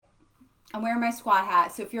I'm wearing my squad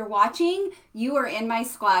hat. So if you're watching, you are in my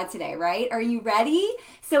squad today, right? Are you ready?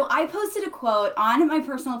 So I posted a quote on my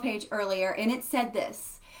personal page earlier, and it said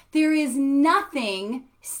this: there is nothing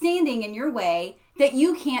standing in your way that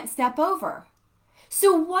you can't step over.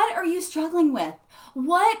 So, what are you struggling with?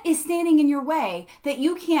 What is standing in your way that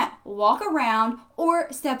you can't walk around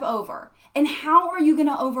or step over? And how are you going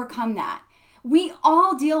to overcome that? We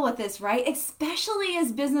all deal with this, right? Especially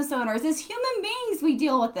as business owners, as human beings, we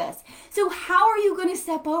deal with this. So, how are you going to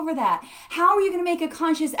step over that? How are you going to make a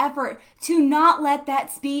conscious effort to not let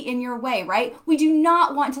that be in your way, right? We do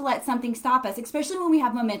not want to let something stop us, especially when we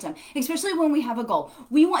have momentum, especially when we have a goal.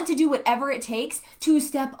 We want to do whatever it takes to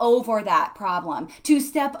step over that problem, to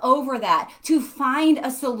step over that, to find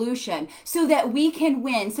a solution so that we can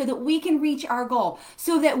win, so that we can reach our goal,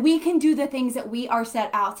 so that we can do the things that we are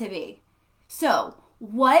set out to be. So,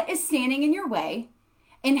 what is standing in your way?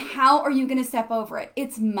 And how are you going to step over it?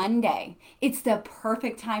 It's Monday. It's the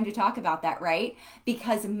perfect time to talk about that, right?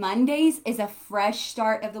 Because Mondays is a fresh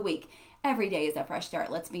start of the week. Every day is a fresh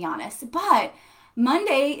start, let's be honest. But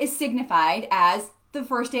Monday is signified as the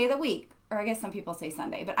first day of the week. Or I guess some people say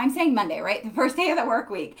Sunday, but I'm saying Monday, right? The first day of the work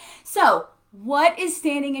week. So, what is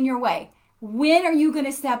standing in your way? When are you going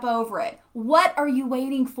to step over it? What are you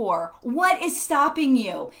waiting for? What is stopping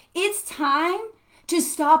you? It's time to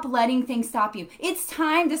stop letting things stop you. It's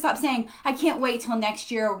time to stop saying, I can't wait till next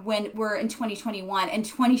year when we're in 2021 and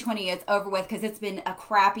 2020 is over with because it's been a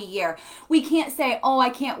crappy year. We can't say, oh, I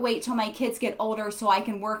can't wait till my kids get older so I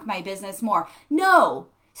can work my business more. No.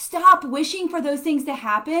 Stop wishing for those things to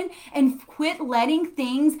happen and quit letting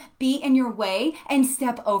things be in your way and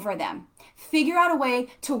step over them. Figure out a way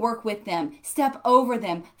to work with them, step over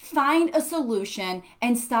them, find a solution,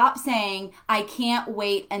 and stop saying, I can't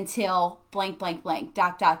wait until blank, blank, blank,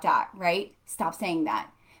 dot, dot, dot, right? Stop saying that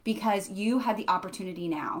because you had the opportunity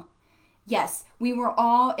now. Yes, we were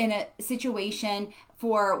all in a situation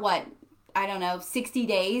for what, I don't know, 60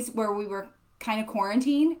 days where we were kind of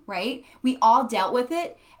quarantined, right? We all dealt with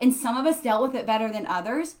it, and some of us dealt with it better than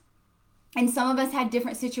others. And some of us had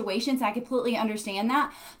different situations. I completely understand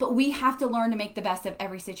that. But we have to learn to make the best of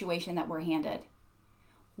every situation that we're handed.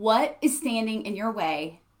 What is standing in your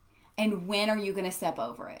way? And when are you going to step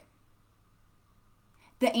over it?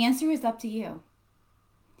 The answer is up to you.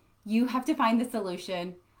 You have to find the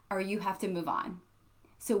solution or you have to move on.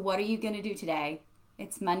 So, what are you going to do today?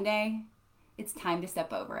 It's Monday. It's time to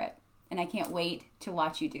step over it. And I can't wait to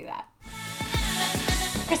watch you do that.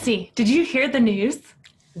 Chrissy, did you hear the news?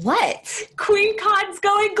 What? QueenCon's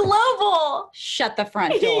going global. Shut the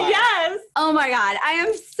front door. Yes. Oh my God. I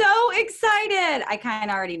am so excited. I kind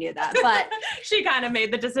of already knew that, but She kind of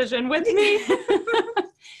made the decision with me.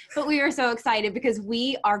 but we are so excited because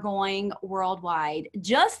we are going worldwide,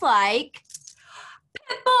 just like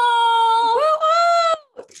Pitbull.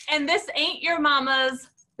 woo-woo! And this ain't your mama's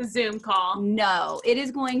Zoom call. No, it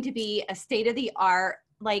is going to be a state-of-the-art,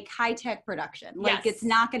 like high-tech production. Like Yes. It's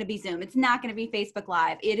not going to be Zoom. It's not going to be Facebook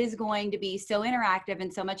Live. It is going to be so interactive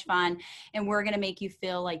and so much fun. And we're going to make you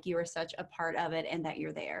feel like you are such a part of it and that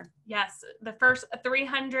you're there. Yes. The first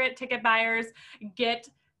 300 ticket buyers get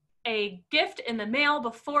a gift in the mail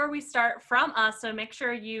before we start from us. So make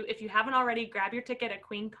sure you, if you haven't already, grab your ticket at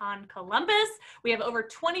QueenCon Columbus. We have over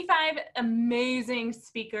 25 amazing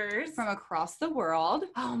speakers From across the world.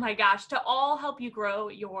 oh my gosh, to all help you grow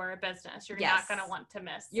your business. You're Yes. not going to want to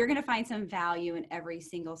miss. You're going to find some value in every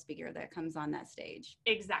single speaker that comes on that stage.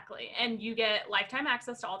 Exactly. And you get lifetime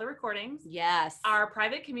access to all the recordings. Yes. Our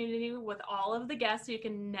private community with all of the guests so you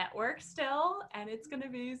can network still, and it's going to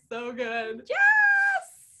be so good. Yes.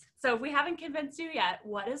 So if we haven't convinced you yet,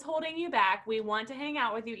 what is holding you back? We want to hang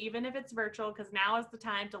out with you, even if it's virtual, because now is the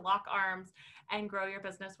time to lock arms and grow your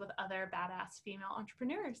business with other badass female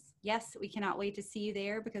entrepreneurs. Yes, we cannot wait to see you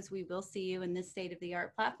there because we will see you in this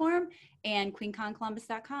state-of-the-art platform and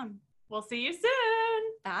queenconcolumbus.com. We'll see you soon.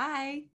 Bye.